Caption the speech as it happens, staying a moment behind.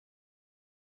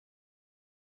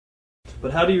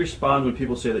But how do you respond when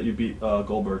people say that you beat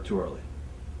Goldberg too early?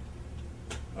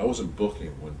 I wasn't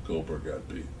booking when Goldberg got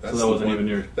beat. So that wasn't even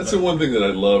your... That's the one thing that I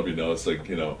love, you know. It's like,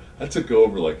 you know, I took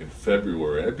over like in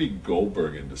February. I beat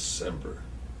Goldberg in December.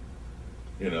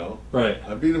 You know? Right.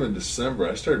 I beat him in December.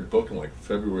 I started booking like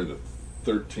February the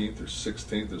 13th or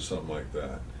 16th or something like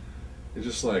that. It's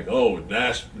just like, oh,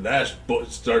 Nash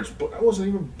starts I wasn't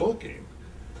even booking.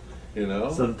 You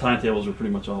know? So the timetables were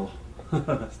pretty much all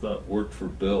messed up. Worked for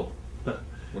Bill.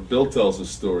 When Bill tells his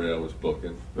story, I was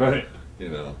booking. Right. You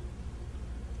know?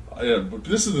 Yeah, but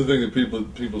this is the thing that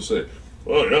people say,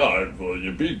 well, yeah, well,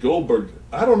 you beat Goldberg.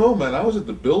 I don't know, man. I was at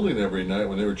the building every night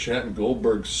when they were chanting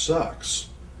Goldberg sucks.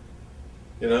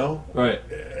 You know? Right.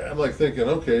 I'm like thinking,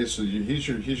 okay, so he's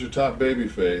your top baby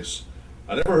face.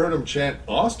 I never heard him chant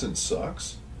Austin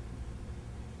sucks.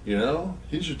 You know?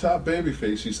 He's your top baby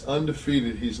face. He's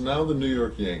undefeated. He's now the New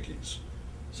York Yankees.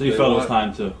 So you felt it was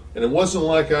time to. And it wasn't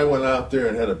like I went out there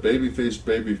and had a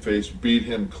babyface, beat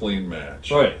him clean match.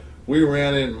 Right. We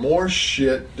ran in more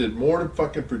shit, did more to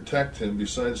fucking protect him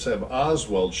besides have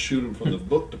Oswald shoot him from the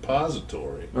book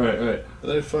depository. Right, right.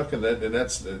 And then fucking that,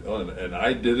 and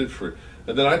I did it for,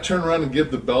 and then I turn around and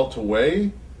give the belt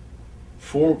away.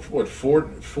 4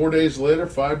 days later,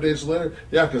 5 days later,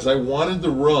 yeah, because I wanted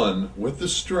the run with the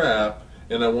strap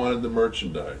and I wanted the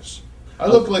merchandise. I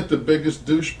look like the biggest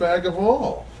douchebag of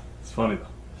all. It's funny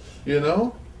though. You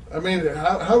know, I mean,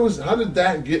 how did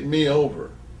that get me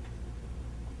over?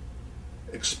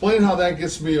 Explain how that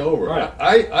gets me over. Right.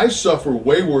 I suffer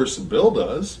way worse than Bill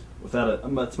does.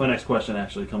 That's my next question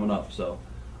actually coming up. So,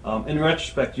 in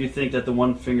retrospect, do you think that the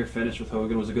one finger finish with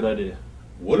Hogan was a good idea?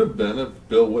 Would have been if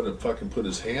Bill wouldn't have fucking put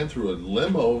his hand through a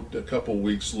limo a couple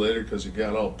weeks later because he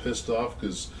got all pissed off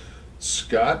because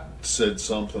Scott said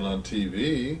something on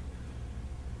TV.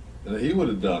 And he would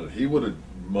have done it. He would have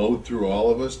mowed through all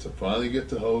of us to finally get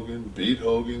to Hogan, beat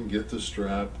Hogan, get the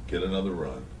strap, get another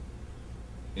run.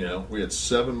 You know, we had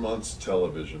 7 months of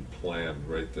television planned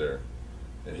right there,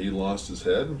 and he lost his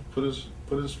head and put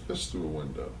his fist through a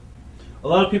window. A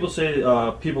lot of people say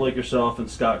people like yourself and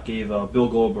Scott gave Bill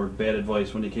Goldberg bad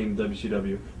advice when he came to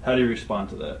WCW. How do you respond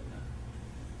to that?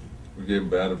 We gave him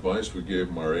bad advice. We gave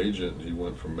him our agent, and he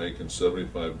went from making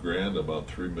 $75,000 to about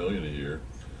 $3 million a year.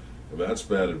 If that's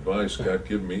bad advice, God,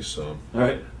 give me some. All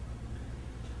right.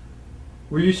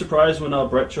 Were you surprised when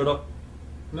Brett showed up?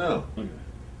 No. Okay.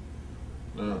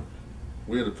 No.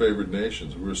 We had a favored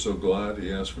nations. We were so glad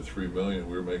he asked for $3 million.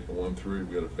 We were making 1.3.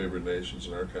 We had a favored nations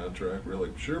in our contract. We were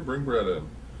like, sure, bring Brett in.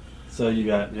 So you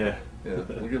got Yeah,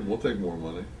 we'll take more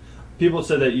money. People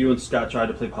said that you and Scott tried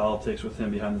to play politics with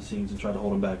him behind the scenes and tried to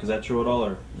hold him back. Is that true at all,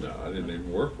 or? No, I didn't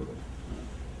even work with him.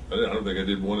 I don't think I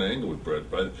did one angle with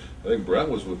Brett. But I think Brett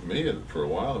was with me for a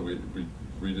while. We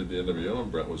redid the NWO,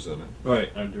 and Brett was in it. Right,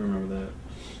 I do remember that.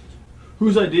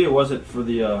 Whose idea was it for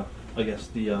the, I guess,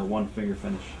 the one finger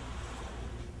finish?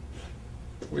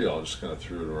 We all just kind of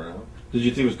threw it around. Did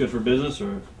you think it was good for business,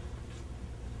 or?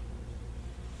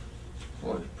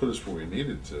 Well, it put us where we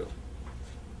needed to.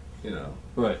 You know.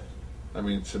 Right. I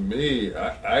mean, to me,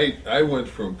 I went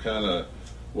from kind of,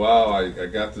 wow, I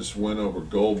got this win over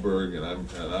Goldberg, and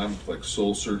I'm like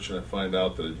soul searching. I find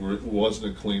out that it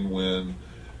wasn't a clean win.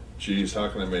 Geez, how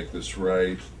can I make this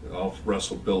right? I'll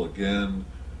wrestle Bill again.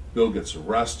 Bill gets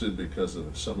arrested because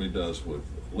of something he does with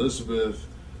Elizabeth.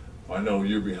 I know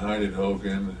you're behind it,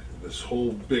 Hogan. This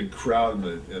whole big crowd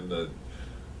in the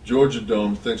Georgia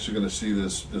Dome thinks you're going to see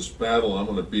this battle. I'm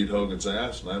going to beat Hogan's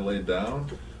ass, and I laid down.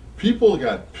 People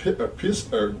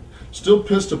are still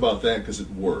pissed about that because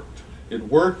it worked. It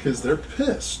worked because they're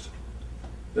pissed.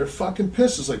 They're fucking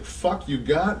pissed. It's like, fuck, you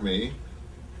got me,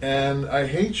 and I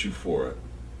hate you for it.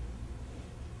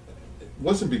 It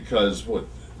wasn't because what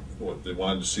they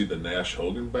wanted to see the Nash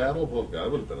Hogan battle. Well,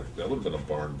 that would have been a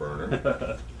barn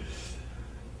burner.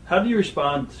 How do you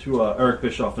respond to Eric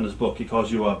Bischoff in his book? He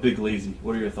calls you Big Lazy.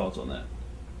 What are your thoughts on that?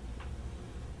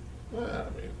 Well, I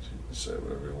mean, he can say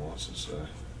whatever he wants to say.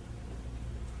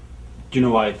 Do you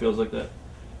know why he feels like that?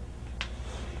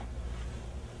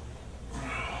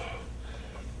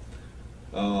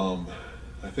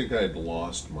 I think I had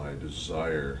lost my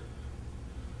desire,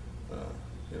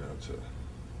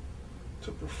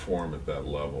 to perform at that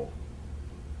level.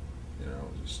 You know,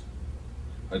 just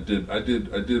I did. I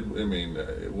mean,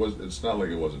 it's not like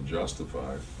it wasn't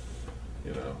justified,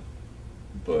 you know,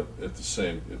 but at the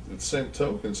same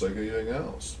token, it's like anything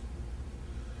else.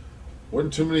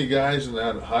 Wasn't too many guys in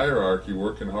that hierarchy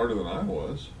working harder than I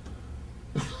was.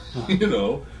 You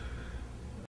know,